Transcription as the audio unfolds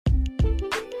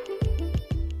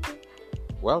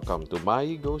Welcome to My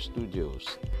Ego Studios.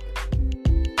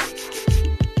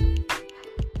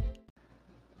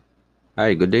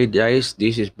 Hi, good day, guys.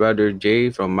 This is Brother Jay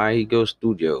from My Ego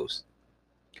Studios.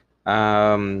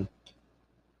 Um,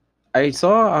 I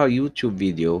saw a YouTube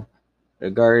video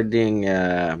regarding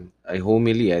a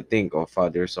homily, I think, of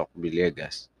Father Soc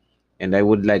Villegas, and I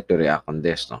would like to react on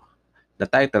this. No, the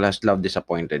title has "Love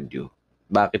Disappointed You."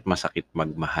 Bakit masakit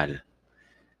magmahal?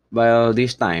 Well,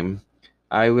 this time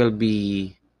I will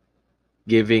be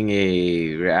giving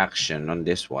a reaction on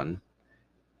this one,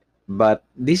 but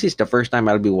this is the first time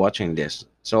I'll be watching this.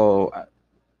 So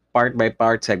part by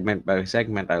part, segment by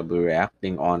segment, I'll be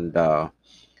reacting on the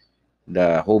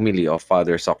homily of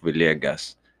Father Soc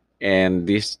Villegas. And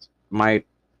this might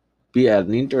be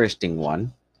an interesting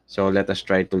one. So let us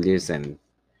try to listen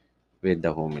with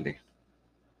the homily.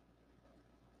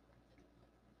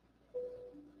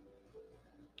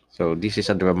 So this is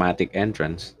a dramatic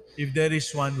entrance. If there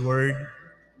is one word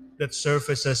that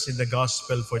surfaces in the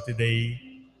gospel for today,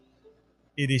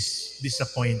 it is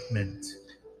disappointment.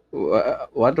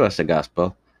 What was the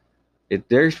gospel? If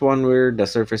there's one word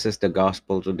that surfaces the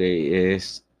gospel today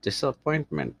is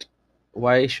disappointment.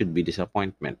 Why should be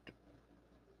disappointment?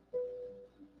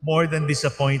 More than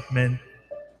disappointment,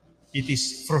 it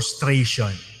is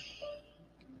frustration.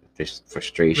 This When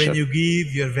frustration. you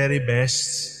give your very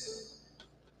best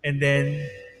and then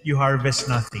you harvest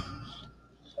nothing.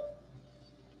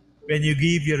 When you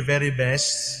give your very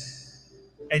best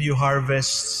and you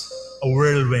harvest a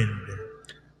whirlwind.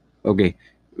 Okay,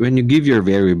 when you give your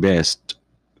very best,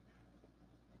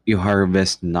 you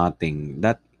harvest nothing.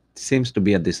 That seems to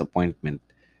be a disappointment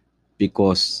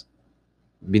because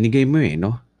binigay mo eh,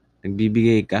 no?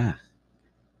 Nagbibigay ka.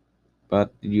 But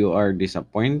you are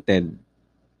disappointed.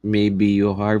 Maybe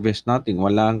you harvest nothing.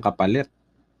 Wala kang kapalit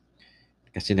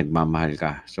kasi nagmamahal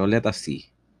ka. So let us see.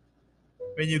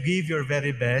 When you give your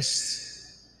very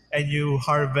best and you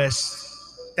harvest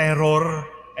terror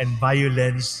and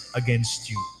violence against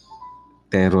you.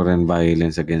 Terror and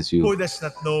violence against you. Who does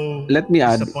not know Let me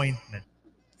add disappointment?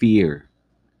 fear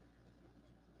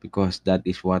because that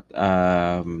is what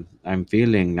I'm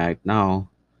feeling right now.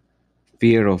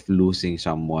 Fear of losing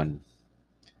someone.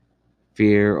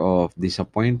 Fear of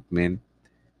disappointment,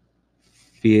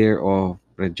 fear of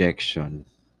rejection.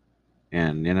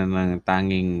 Yan ang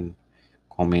tanging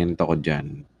komento ko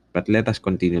dyan. But let us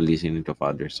continue listening to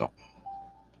Father Sok.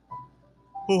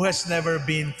 Who has never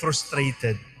been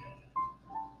frustrated?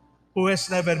 Who has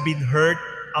never been hurt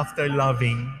after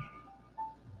loving?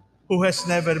 Who has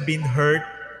never been hurt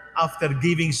after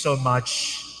giving so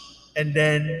much and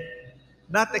then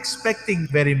not expecting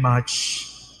very much?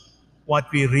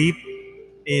 What we reap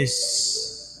is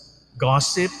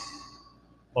gossip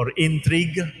or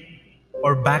intrigue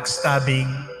or backstabbing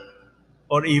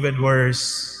or even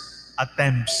worse,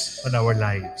 attempts on our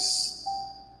lives.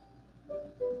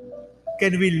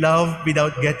 Can we love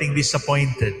without getting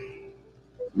disappointed?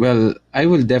 Well, I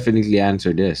will definitely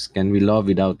answer this. Can we love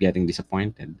without getting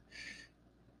disappointed?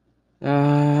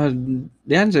 Uh,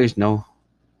 the answer is no.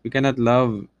 We cannot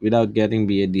love without getting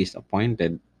be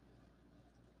disappointed.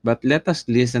 But let us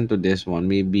listen to this one.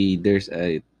 Maybe there's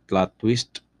a plot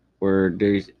twist or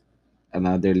there's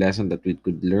another lesson that we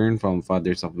could learn from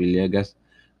Fathers of Villegas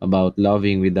about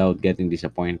loving without getting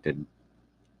disappointed.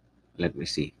 Let me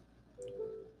see.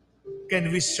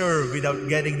 Can we serve without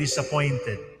getting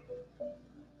disappointed?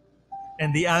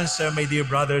 And the answer, my dear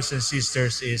brothers and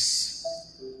sisters, is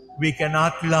we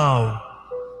cannot love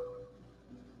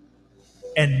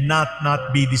and not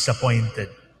be disappointed.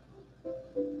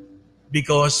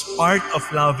 Because part of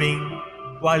loving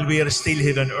while we are still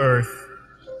here on earth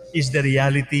is the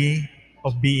reality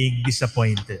of being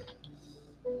disappointed.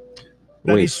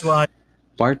 That Wait, is why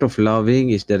part of loving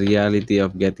is the reality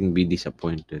of getting be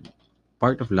disappointed.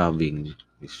 Part of loving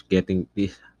is getting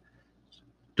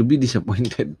to be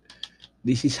disappointed.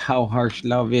 This is how harsh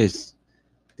love is.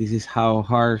 This is how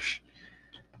harsh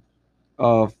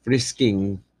of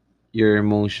risking your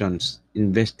emotions,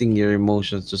 investing your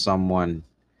emotions to someone,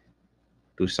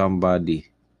 to somebody.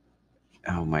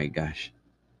 Oh my gosh.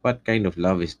 What kind of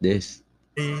love is this?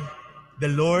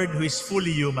 the Lord, who is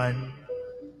fully human,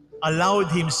 allowed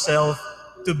himself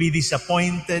to be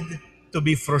disappointed, to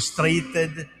be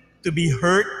frustrated, to be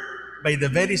hurt by the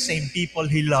very same people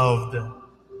he loved,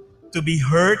 to be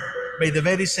hurt by the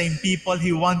very same people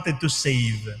he wanted to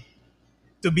save,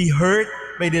 to be hurt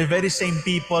by the very same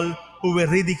people who were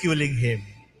ridiculing him,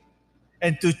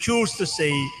 and to choose to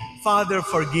say, Father,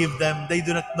 forgive them, they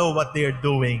do not know what they are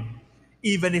doing,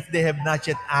 even if they have not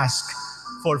yet asked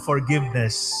for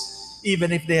forgiveness,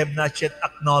 even if they have not yet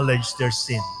acknowledged their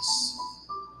sins.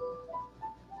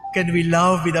 Can we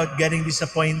love without getting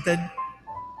disappointed?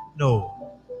 No.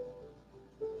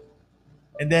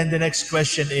 And then the next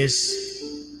question is,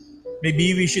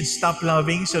 maybe we should stop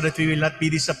loving so that we will not be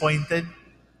disappointed?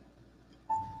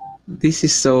 This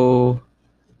is so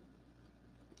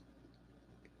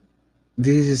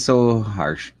this is so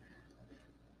harsh.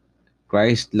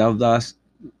 Christ loved us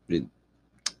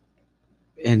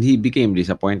and he became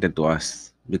disappointed to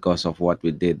us because of what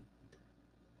we did,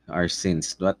 our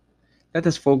sins. But let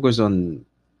us focus on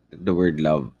the word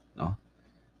love, no?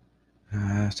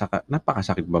 Saka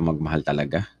napakasakit ba magmahal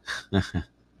talaga?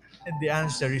 And the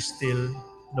answer is still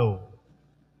no.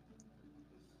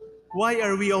 Why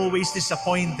are we always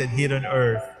disappointed here on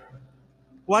earth?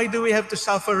 Why do we have to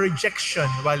suffer rejection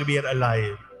while we are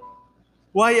alive?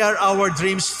 Why are our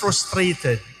dreams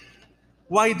frustrated?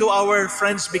 Why do our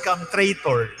friends become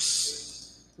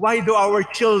traitors? Why do our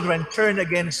children turn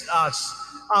against us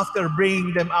after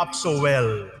bringing them up so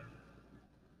well?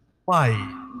 Why?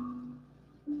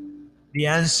 The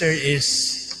answer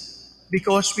is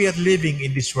because we are living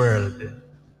in this world.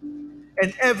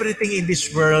 And everything in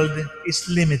this world is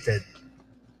limited.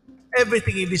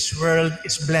 Everything in this world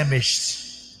is blemished.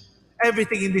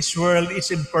 Everything in this world is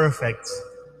imperfect.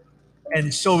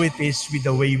 And so it is with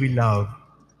the way we love.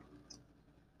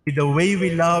 With the way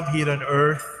we love here on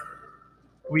earth,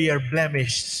 we are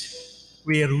blemished.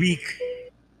 We are weak.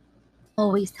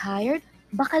 Always tired?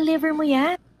 Baka liver mo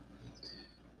yan.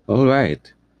 All right.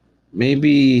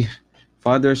 Maybe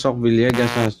Father Soc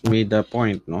Villegas has made a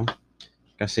point, no?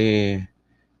 Kasi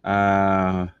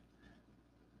ah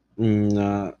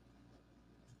na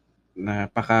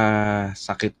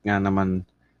napakasakit nga naman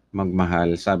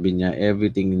magmahal. Sabi niya,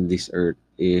 everything in this earth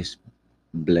is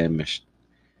blemished.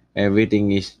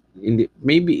 Everything is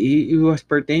maybe he was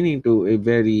pertaining to a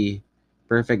very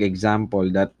perfect example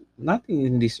that nothing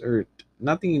in this earth,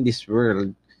 nothing in this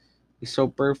world is so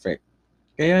perfect.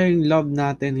 Kaya yung love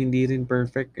natin hindi rin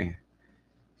perfect eh.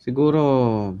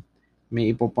 Siguro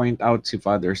may ipo-point out si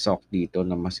Father Sock dito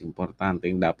na mas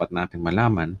importante yung dapat natin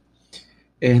malaman.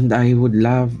 And I would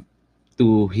love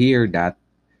to hear that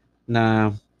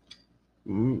na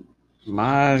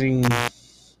maaaring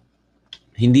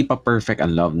hindi pa perfect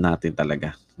ang love natin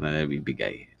talaga na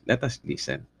nabibigay. Let us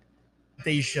listen.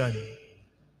 Temptation.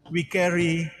 We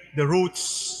carry the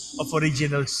roots of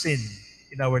original sin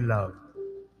in our love.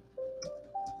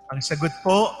 Ang sagot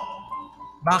po,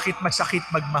 bakit masakit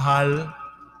magmahal?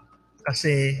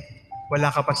 Kasi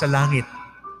wala ka pa sa langit.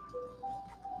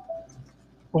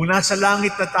 Kung nasa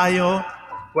langit na tayo,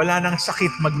 wala nang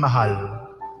sakit magmahal.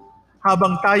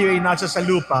 Habang tayo ay nasa sa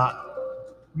lupa,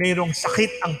 mayroong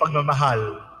sakit ang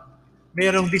pagmamahal.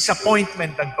 Mayroong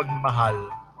disappointment ang pagmamahal.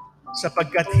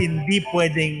 Sapagkat hindi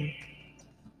pwedeng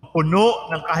puno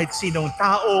ng kahit sinong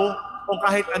tao o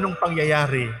kahit anong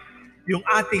pangyayari yung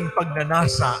ating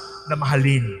pagnanasa na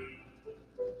mahalin.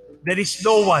 There is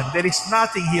no one, there is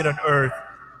nothing here on earth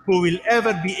who will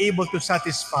ever be able to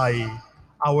satisfy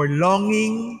our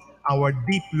longing, our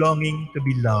deep longing to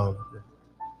be loved.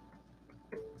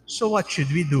 So what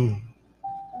should we do?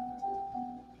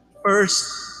 First,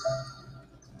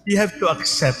 you have to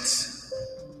accept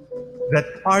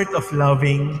that part of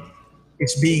loving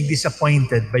is being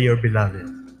disappointed by your beloved.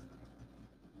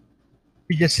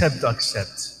 You just have to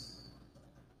accept.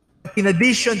 In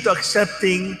addition to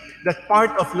accepting that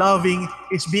part of loving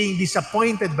is being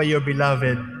disappointed by your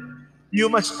beloved, you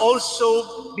must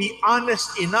also be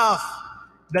honest enough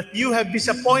that you have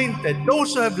disappointed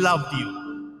those who have loved you.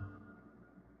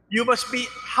 You must be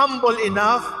humble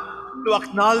enough to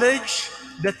acknowledge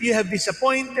that you have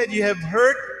disappointed, you have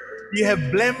hurt, you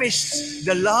have blemished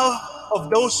the love of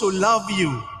those who love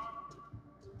you.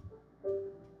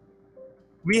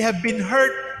 We have been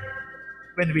hurt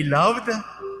when we loved,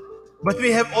 but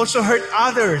we have also hurt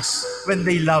others when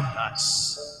they loved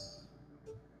us.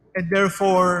 And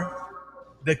therefore,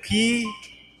 the key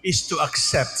is to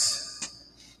accept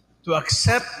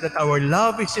that our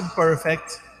love is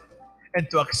imperfect, and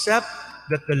to accept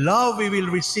that the love we will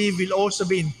receive will also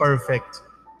be imperfect,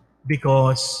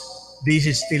 because this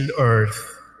is still earth.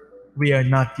 We are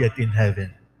not yet in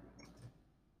heaven.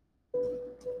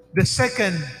 The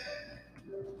second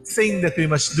thing that we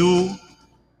must do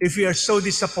if we are so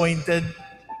disappointed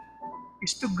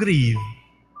is to grieve.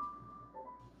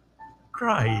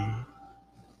 Cry.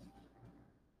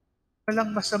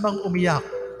 Walang masamang umiyak.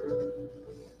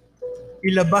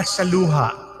 Ilabas sa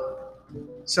luha,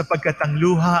 sapagkat ang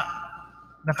luha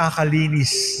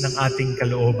nakakalinis ng ating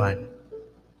kalooban.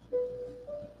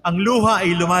 Ang luha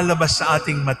ay lumalabas sa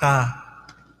ating mata,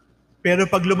 pero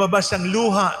pag lumabas ang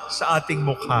luha sa ating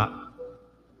mukha,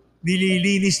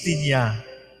 nililinis din niya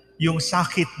yung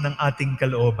sakit ng ating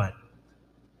kalooban.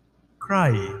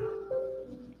 Cry.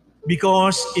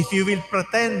 Because if you will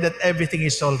pretend that everything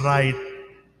is all right,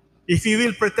 if you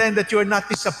will pretend that you're not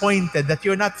disappointed, that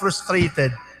you're not frustrated,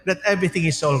 that everything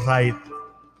is all right,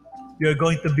 you're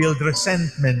going to build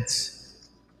resentment.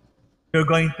 You're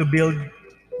going to build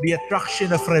the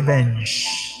attraction of revenge.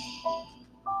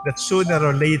 That sooner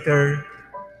or later,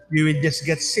 you will just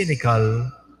get cynical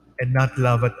and not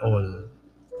love at all.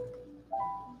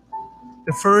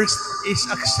 The first is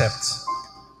accept.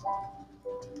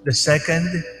 The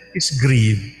second is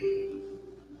grieve.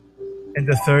 And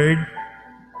the third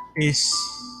is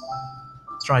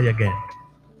try again.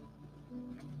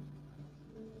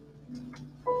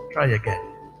 Try again.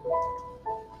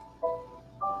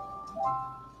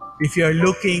 If you are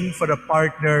looking for a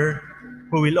partner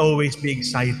who will always be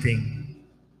exciting,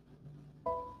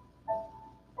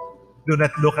 do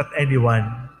not look at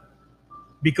anyone,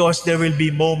 because there will be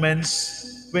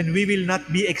moments when we will not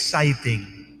be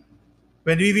exciting,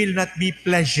 when we will not be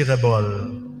pleasurable,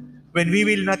 when we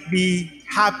will not be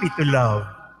happy to love,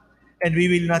 and we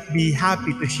will not be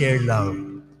happy to share love.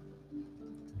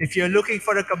 If you're looking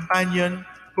for a companion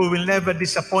who will never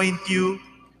disappoint you,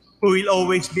 who will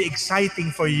always be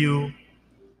exciting for you,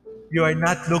 you are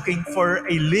not looking for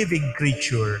a living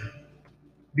creature.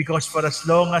 Because for as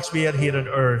long as we are here on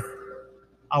earth,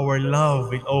 our love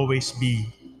will always be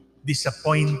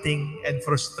disappointing and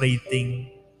frustrating,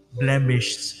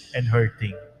 blemished and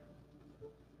hurting.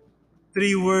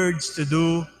 3 words to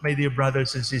do, my dear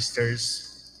brothers and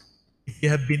sisters. If you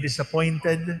have been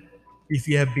disappointed, if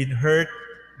you have been hurt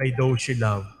by those you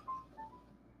love,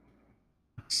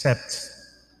 accept.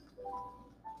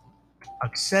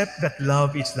 Accept that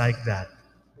love is like that.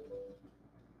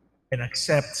 And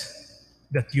accept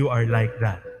that you are like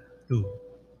that too.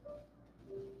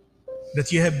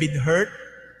 That you have been hurt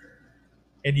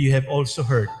and you have also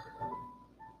hurt.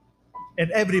 And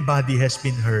everybody has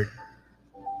been hurt.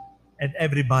 And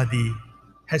everybody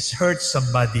has hurt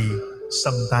somebody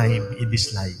sometime in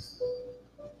this life.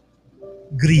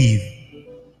 Grieve.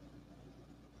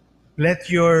 Let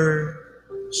your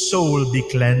soul be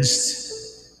cleansed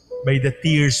by the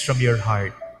tears from your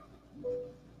heart.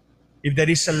 If there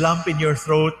is a lump in your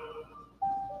throat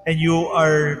and you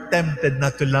are tempted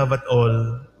not to love at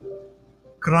all,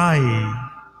 cry.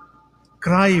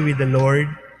 Cry with the Lord.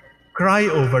 Cry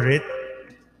over it,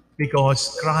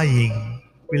 because crying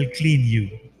will clean you.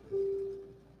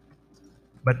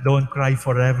 But don't cry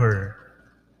forever.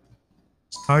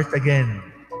 Start again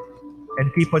and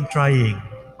keep on trying.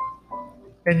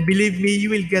 And believe me,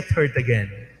 you will get hurt again.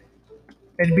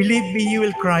 And believe me, you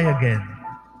will cry again.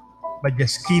 But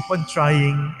just keep on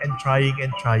trying and trying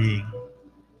and trying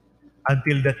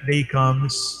until that day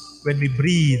comes when we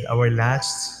breathe our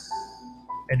last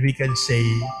and we can say,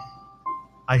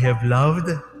 I have loved,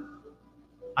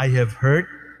 I have hurt,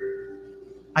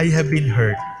 I have been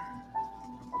hurt,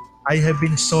 I have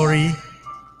been sorry,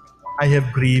 I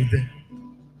have grieved,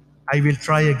 I will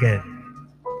try again.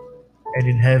 And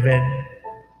in heaven,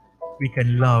 we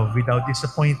can love without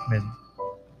disappointment.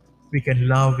 We can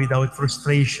love without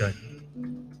frustration.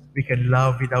 We can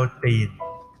love without pain,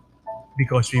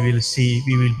 because we will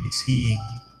be seeing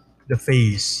the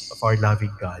face of our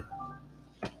loving God.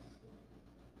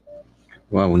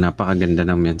 Wow, napakaganda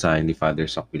ng mensahe ni Father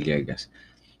Soc Villegas.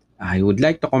 I would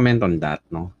like to comment on that,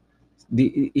 no?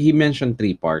 He mentioned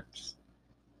 3 parts.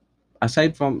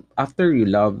 Aside from, after you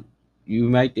love, you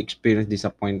might experience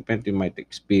disappointment, you might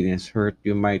experience hurt,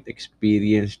 you might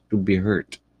experience to be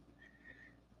hurt.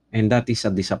 And that is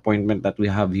a disappointment that we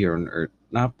have here on earth.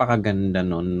 Napakaganda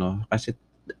nun, no? Kasi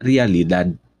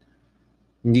realidad.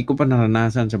 Hindi ko pa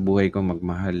naranasan sa buhay ko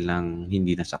magmahal ng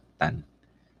hindi nasaktan.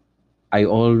 I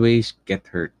always get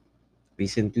hurt.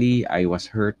 Recently, I was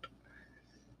hurt.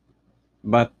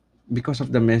 But because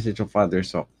of the message of Father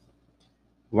Soc,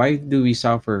 why do we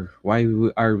suffer? Why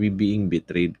are we being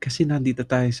betrayed? Kasi nandito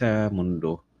tayo sa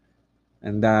mundo.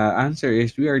 And the answer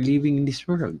is, we are living in this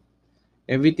world.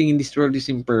 Everything in this world is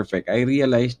imperfect. I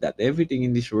realized that everything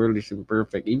in this world is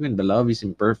imperfect. Even the love is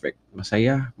imperfect.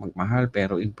 Masaya, magmahal,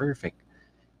 pero imperfect.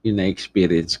 Yun na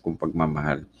experience kong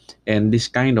pagmamahal. And this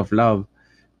kind of love,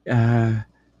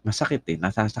 masakit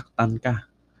nasasaktan ka.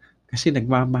 Kasi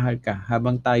nagmamahal ka.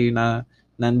 Habang tayo na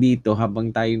nandito,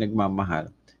 habang tayo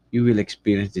nagmamahal, you will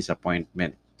experience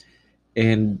disappointment.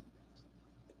 And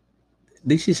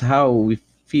this is how we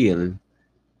feel,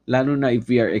 lalo na if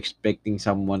we are expecting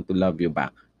someone to love you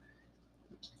back.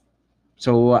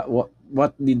 So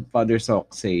what did Father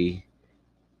Soc say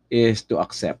is to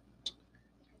accept.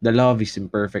 The love is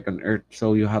imperfect on earth,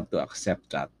 so you have to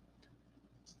accept that.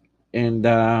 And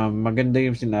maganda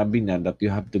yung sinabi niya that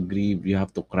you have to grieve, you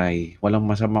have to cry. Walang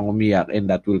masamang umiyak and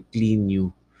that will clean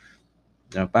you.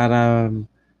 Para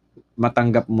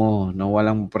matanggap mo na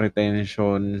walang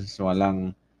pretensions,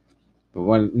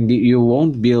 hindi, you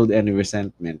won't build any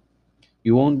resentment.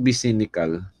 You won't be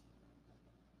cynical.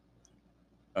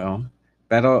 Oh.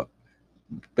 Pero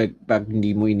pag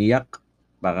hindi mo iniyak,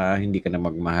 baka hindi ka na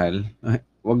magmahal.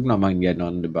 Wag naman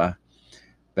gano'n, di ba?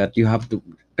 But you have to,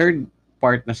 third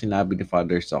part na sinabi ni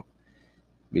Father Sok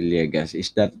Villegas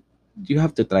is that you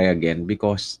have to try again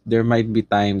because there might be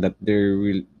time that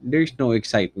there's no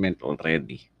excitement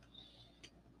already.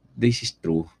 This is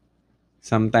true.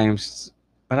 Sometimes,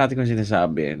 parati kong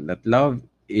sinasabi that love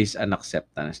is an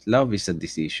acceptance. Love is a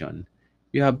decision.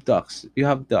 You have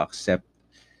to accept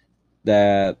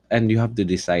that and you have to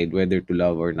decide whether to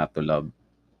love or not to love.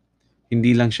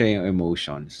 Hindi lang siya yung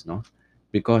emotions, no?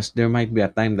 Because there might be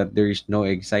a time that there is no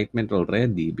excitement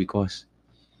already because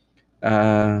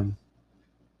uh,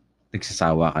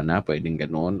 nagsasawa ka na, pwedeng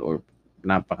gano'n, or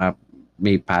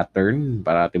may pattern,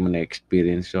 parati mo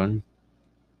na-experience yun.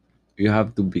 You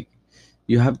have to be,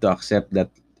 you have to accept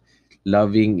that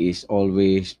loving is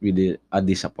always with a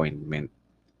disappointment.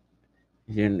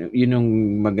 Yun yung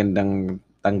magandang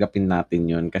tanggapin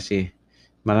natin yun kasi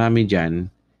marami dyan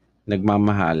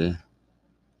nagmamahal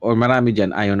or marami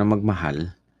dyan ayaw na magmahal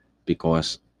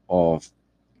because of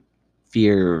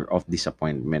fear of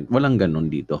disappointment. Walang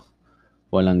ganun dito.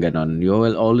 Walang ganon. You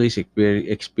will always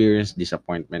experience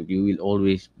disappointment. You will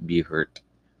always be hurt.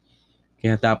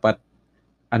 Kaya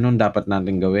anong dapat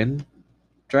natin gawin?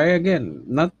 Try again.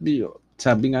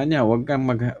 Sabi nga niya,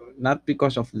 not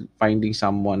because of finding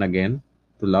someone again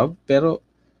to love, pero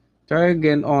try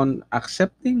again on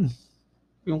accepting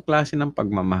yung klase ng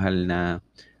pagmamahal na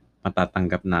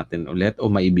matatanggap natin ulit o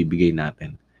maibibigay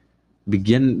natin.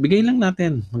 Bigay lang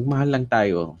natin. Magmahal lang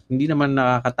tayo. Hindi naman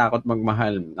nakakatakot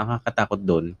magmahal. Nakakatakot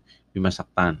doon yung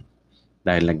masaktan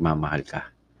dahil nagmamahal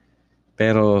ka.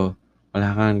 Pero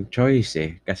wala kang choice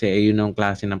eh. Kasi ayun ang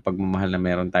klase ng pagmamahal na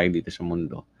meron tayo dito sa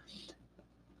mundo.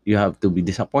 You have to be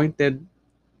disappointed,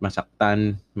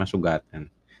 masaktan, masugatan.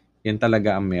 Yan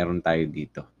talaga ang meron tayo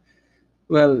dito.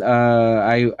 Well,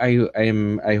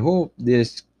 I hope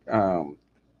this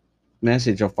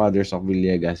message of Fathers of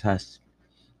Villegas has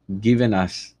given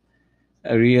us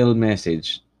a real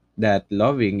message that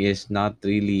loving is not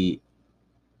really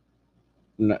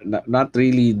not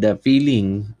really the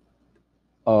feeling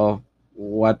of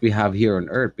what we have here on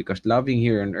earth, because loving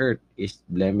here on earth is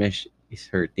blemish, is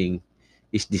hurting,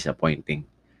 is disappointing.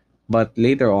 But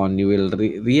later on you will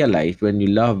realize when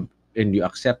you love and you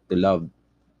accept to love,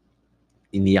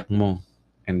 iniyak mo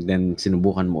and then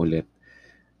sinubukan mo ulit,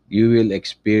 you will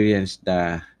experience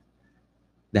the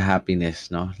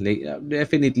happiness, no?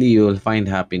 Definitely you will find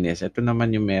happiness. Ito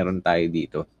naman yung meron tayo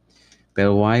dito.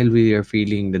 Pero while we are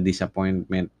feeling the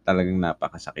disappointment, talagang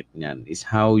napakasakit niyan, is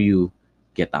how you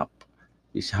get up,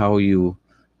 is how you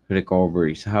recover,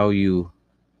 is how you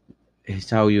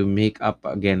make up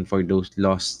again for those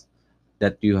loss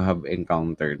that you have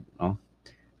encountered, no?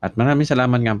 At maraming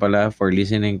salamat nga pala for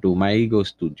listening to My Ego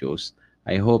Studios.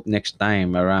 I hope next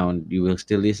time around you will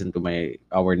still listen to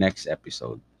our next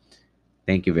episode.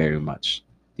 Thank you very much.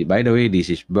 By the way,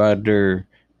 this is Brother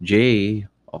Jay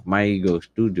of My Ego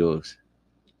Studios.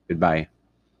 Goodbye.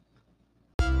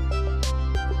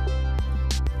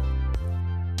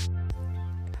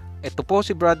 Ito po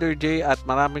si Brother J at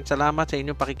maraming salamat sa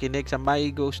inyong pakikinig sa My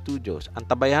Ego Studios.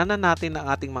 Antabayanan natin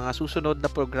ang ating mga susunod na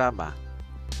programa.